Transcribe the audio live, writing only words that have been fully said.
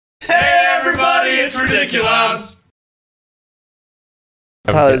It's Ridiculoud!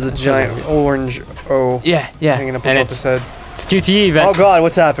 There's a giant orange O hanging up above his head. It's QTE event. Oh god,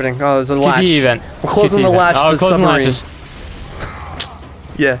 what's happening? Oh, there's a latch. QTE event. We're closing the latch to the submarine.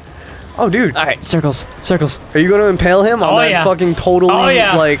 Yeah. Oh, dude. Alright, circles. Circles. Are you going to impale him on that fucking totally,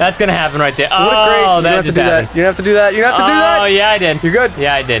 like... That's gonna happen right there. Oh, that just happened. You don't have to do that. You don't have to do that. Oh, yeah, I did. You're good?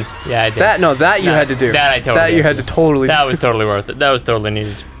 Yeah, I did. Yeah, I did. That, no, that you had to do. That I totally That you had to totally do. That was totally worth it. That was totally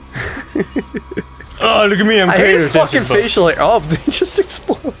needed. Oh, look at me. I hate his fucking facial hair. Oh, they just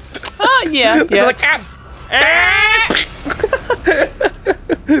explode. Oh, yeah. They're like...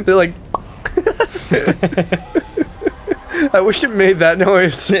 They're like... I wish it made that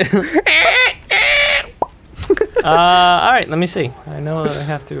noise. Alright, let me see. I know that I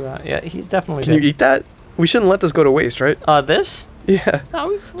have to, yeah, he's definitely Can you eat that? We shouldn't let this go to waste, right? This? Yeah.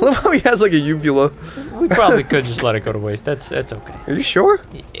 I love how he has like a uvula. We probably could just let it go to waste. That's okay. Are you sure?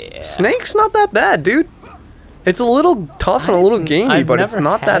 Yeah. Snake's not that bad, dude. It's a little tough and a little gamey, but it's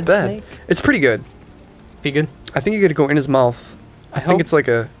not that bad. Snake. It's pretty good. Be good? I think you gotta go in his mouth. I think it's like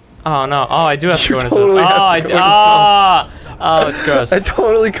a... Oh, no. Oh, I do have to go in his totally mouth. Oh, it's gross. I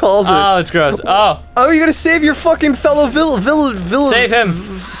totally called it. Oh, it's gross. Oh. Oh, you gotta save your fucking fellow villain. Save him.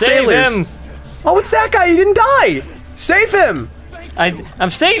 Save him. Oh, it's that guy. He didn't die. Save him. I'm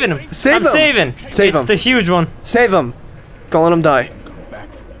saving him. Save him. Save him. It's the huge one. Save him. Don't let him die.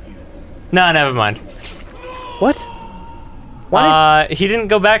 No, never mind. What? Why he didn't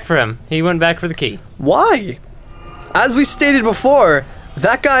go back for him. He went back for the key. Why? As we stated before,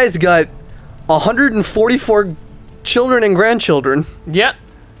 that guy's got 144 children and grandchildren. Yeah.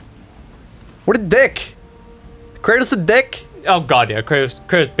 What a dick. Kratos a dick? Oh god, yeah.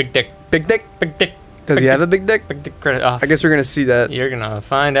 Kratos big dick. Big dick? Big dick. Does he have a big dick? Big dick Kratos. Oh, I guess we're gonna see that. You're gonna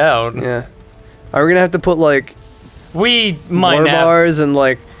find out. Yeah. Are we gonna have to put like... We might have... bars and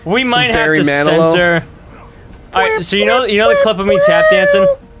like... We might have Barry to Manilow. censor... Alright, so you know the clip of me tap dancing?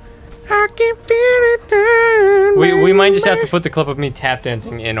 I can feel it. We might just have to put the clip of me tap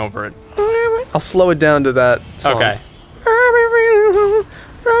dancing in over it. I'll slow it down to that song. Okay.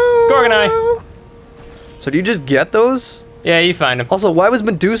 Gorgonite. So do you just get those? Yeah, you find them. Also, why was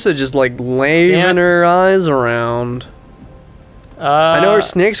Medusa just like laving her eyes around? I know her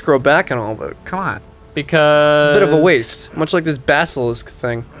snakes grow back and all, but come on. Because... It's a bit of a waste. Much like this basilisk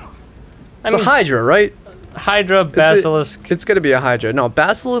thing. It's a hydra, right? Hydra, basilisk. It's gonna be a hydra. No,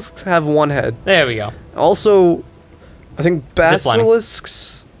 basilisks have one head. There we go. Also, I think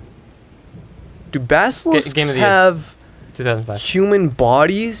basilisks... Do basilisks have 2005. human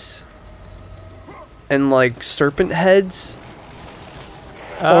bodies? And like serpent heads?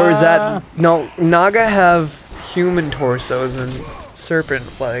 Or is that... No, Naga have human torsos and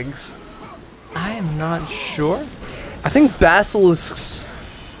serpent legs. I am not sure. I think basilisks...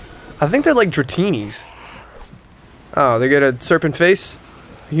 I think they're like Dratinis. Oh, they get a serpent face?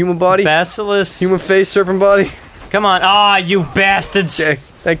 A human body? Basilisk. Human face, serpent body? Come on. Ah, you bastards. Okay,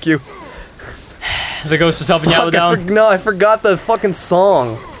 thank you. The ghost was helping you out with that one? No, I forgot the fucking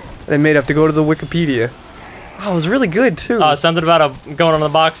song they made up to go to the Wikipedia. Oh, it was really good, too. Something about going on the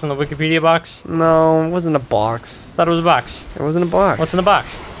box in the Wikipedia box? No, it wasn't a box. Thought it was a box. It wasn't a box. What's in the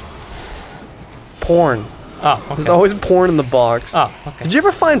box? Porn. Oh, okay. There's always porn in the box. Oh, okay. Did you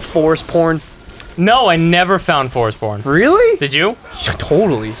ever find forest porn? No, I never found forest porn. Really? Did you? Yeah,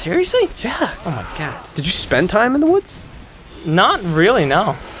 totally. Seriously? Yeah. Oh my god. Did you spend time in the woods? Not really,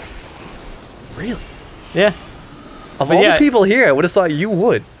 no. Really? Yeah. Of all the people here, I would have thought you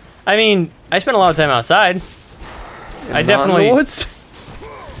would. I mean, I spent a lot of time outside. I definitely... in the woods?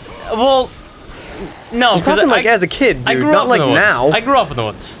 Well, no. I'm talking like as a kid, dude. I grew not up like in the woods. now. I grew up in the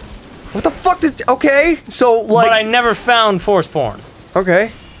woods. What the fuck did... Okay, so like... But I never found forest porn.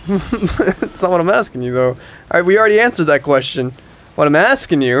 Okay. That's not what I'm asking you, though. Alright, we already answered that question. What I'm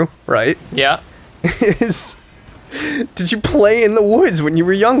asking you, right? Yeah. Is... Did you play in the woods when you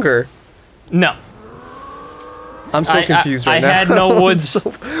were younger? No. I'm so confused right now. I had no woods.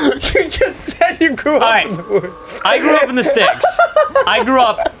 You just said you grew up in the woods. I grew up in the sticks. I grew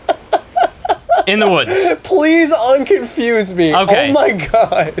up in the woods. Please unconfuse me. Okay. Oh my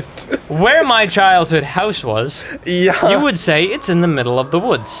god. Where my childhood house was, you would say it's in the middle of the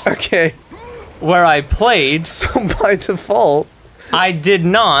woods. Okay. Where I played, so by default, I did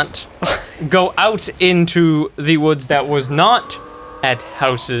not go out into the woods that was not at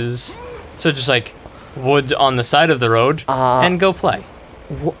houses. So just like woods on the side of the road and go play.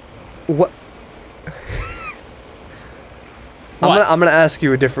 What? I'm gonna ask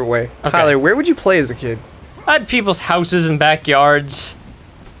you a different way. Okay. Tyler, where would you play as a kid? I had people's houses and backyards.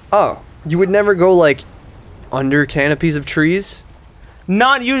 Oh, you would never go like under canopies of trees?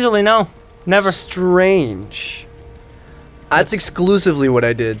 Not usually, no. Never. Strange. That's exclusively what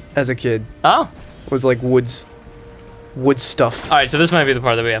I did as a kid. Oh. Was like wood stuff. All right, so this might be the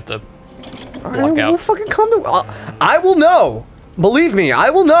part that we have to block out. We'll fucking come to. I will know. Believe me, I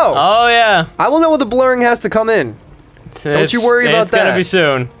will know. Oh yeah. I will know when the blurring has to come in. Don't you worry about that. It's gonna be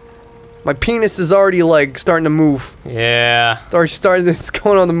soon. My penis is already like starting to move. Yeah. It's already started. It's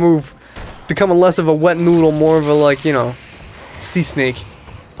going on the move. It's becoming less of a wet noodle, more of a like, you know, sea snake,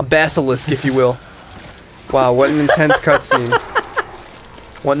 a basilisk, if you will. Wow, what an intense cutscene.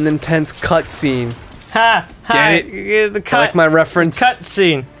 What an intense cutscene. Ha! Get it? The cut. I like my reference.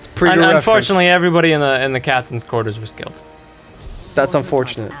 Cutscene. Pretty good unfortunately, everybody in the captain's quarters was killed. That's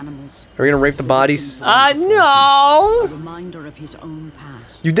unfortunate. Are we gonna rape the bodies? No.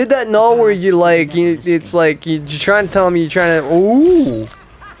 You did that no where you like, it's like you're trying to tell me you're trying to. Ooh.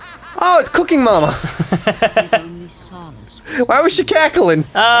 Oh, it's Cooking Mama. Why was she cackling?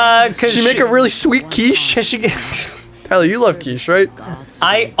 Cause she make a really sweet quiche. Tyler, you love quiche, right?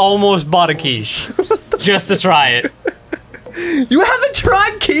 I almost bought a quiche just to try it. You haven't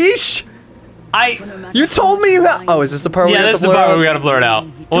tried quiche? You told me you have. Oh, is this the part where we have to blur out? Yeah, this is the part where we gotta blur it out.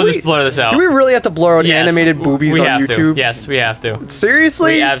 We'll just blur this out. Do we really have to blur out animated boobies on YouTube? Yes, we have to.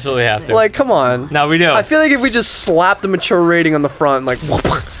 Seriously? We absolutely have to. Like, come on. No, we do. I feel like if we just slap the mature rating on the front, like, whoop,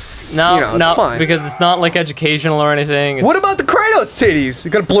 no, you know, no, it's fine. because it's not like educational or anything. What about the Kratos titties?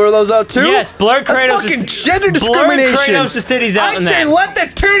 You gotta blur those out too? Yes, blur Kratos. That's fucking gender discrimination. Blur Kratos' titties out in I say let the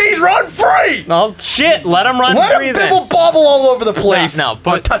titties run free! Oh shit, let them run free Let them bibble bobble all over the place. No,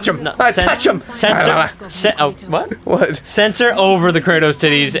 but touch them. No, touch them. Censor. What? What? Censor over the Kratos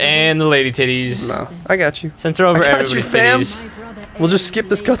titties and the lady titties. No, I got you. Censor over you, everybody's fam. titties. We'll just skip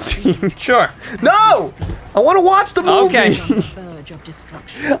this cutscene. Sure. No! I want to watch the movie. Okay.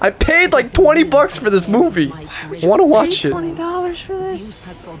 I paid like $20 for this movie. I want to watch it. $20 for this?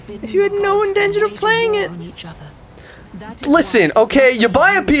 If you had no intention of playing it. Listen, okay, you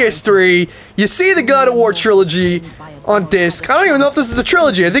buy a PS3, you see the God of War trilogy on disc. I don't even know if this is the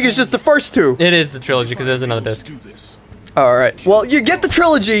trilogy. I think it's just the first two. It is the trilogy because there's another disc. Alright. Well, you get the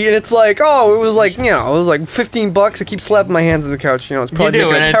trilogy and it's like, oh, it was like, you know, it was like $15. I keep slapping my hands on the couch, you know, it's probably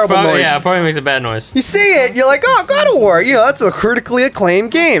making a terrible noise. Yeah, it probably makes a bad noise. You see it, you're like, oh, God of War, you know, that's a critically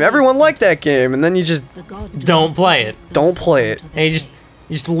acclaimed game. Everyone liked that game. And then you just don't play it. Don't play it. And you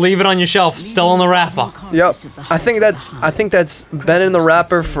just leave it on your shelf, still in the wrapper. Yep. I think that's been in the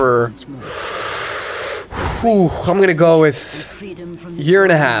wrapper for whew, I'm gonna go with year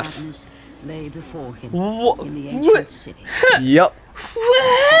and a half. What? Yep.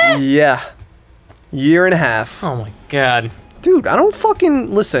 Yeah. Year and a half. Oh my god. Dude, I don't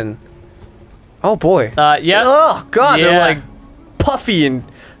fucking listen. Oh boy. Yeah. Oh god, yeah. they're like puffy and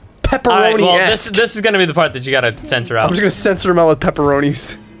pepperoni-esque. Well, this is gonna be the part that you gotta censor out. I'm just gonna censor them out with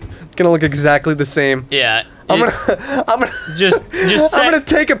pepperonis. It's gonna look exactly the same. Yeah. I'm gonna just I'm gonna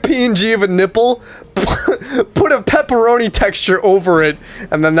take a PNG of a nipple, put a pepperoni texture over it,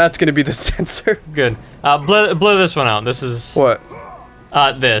 and then that's gonna be the censor. Good. Blow this one out. This is what?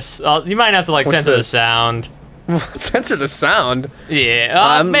 This. You might have to like censor the sound. Censor the sound?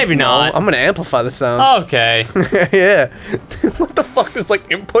 Yeah. Maybe not. No, I'm gonna amplify the sound. Okay. Yeah. What the fuck? There's like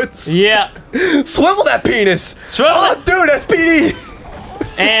inputs. Yeah. Swivel that penis. Swivel. Oh, dude, SPD.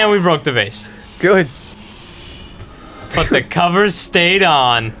 And we broke the vase. Good. But the covers stayed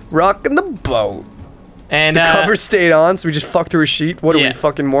on. Rocking the boat. And the covers stayed on, so we just fucked through a sheet. What are we,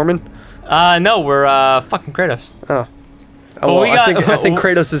 fucking Mormon? No, we're fucking Kratos. Oh. Oh, well, I think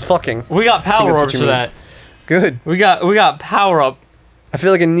Kratos is fucking. We got power orbs for that. Good. We got power up. I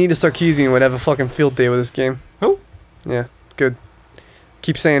feel like Anita Sarkeesian would have a fucking field day with this game. Who? Yeah, good.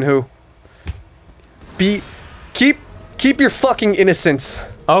 Keep saying who. Keep your fucking innocence.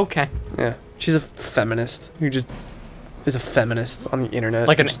 Okay. Yeah, she's a feminist who just is a feminist on the internet.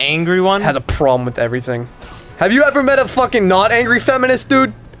 Like an angry one? Has a problem with everything. Have you ever met a fucking not angry feminist,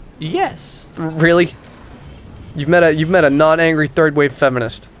 dude? Yes. Really? You've met a not angry third wave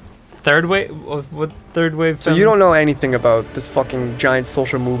feminist. Third wave? What third wave feminist? So you don't know anything about this fucking giant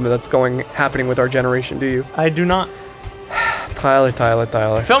social movement that's happening with our generation, do you? I do not. Tyler.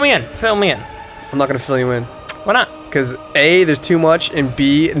 Fill me in. Fill me in. I'm not gonna fill you in. Why not? Because A, there's too much, and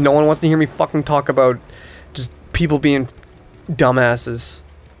B, no one wants to hear me fucking talk about just people being dumbasses.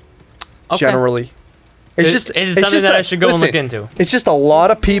 Okay. Generally. Is it something that I should go and look into? It's just a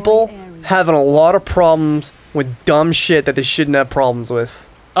lot of people having a lot of problems with dumb shit that they shouldn't have problems with.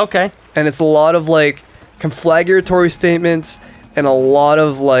 Okay. And it's a lot of, like, conflagratory statements and a lot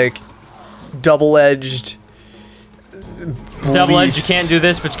of, like, double-edged beliefs. Double-edged, you can't do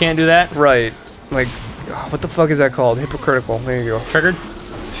this, but you can't do that? Right. Like, what the fuck is that called? Hypocritical. There you go. Triggered?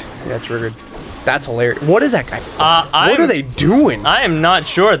 Yeah, triggered. That's hilarious. What is that guy? What are they doing? I am not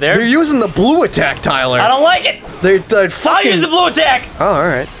sure. They're using the blue attack, Tyler. I don't like it. They're fucking. I'll use the blue attack. Oh, all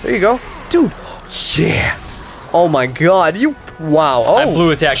right. There you go, dude. Yeah. Oh my God. You. Wow. Oh. I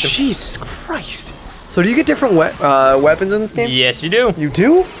blue attacked him. Jesus Christ. So do you get different weapons in this game? Yes, you do. You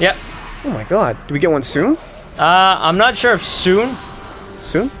do? Yep. Oh my God. Do we get one soon? I'm not sure if soon.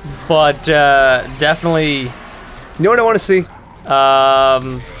 Soon? But definitely. You know what I want to see?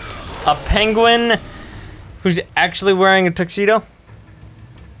 A penguin who's actually wearing a tuxedo.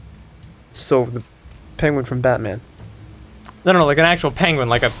 So the penguin from Batman. No, like an actual penguin,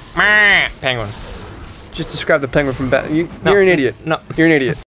 like a penguin. Just describe the penguin from Batman. No. You're an idiot. No. You're an idiot.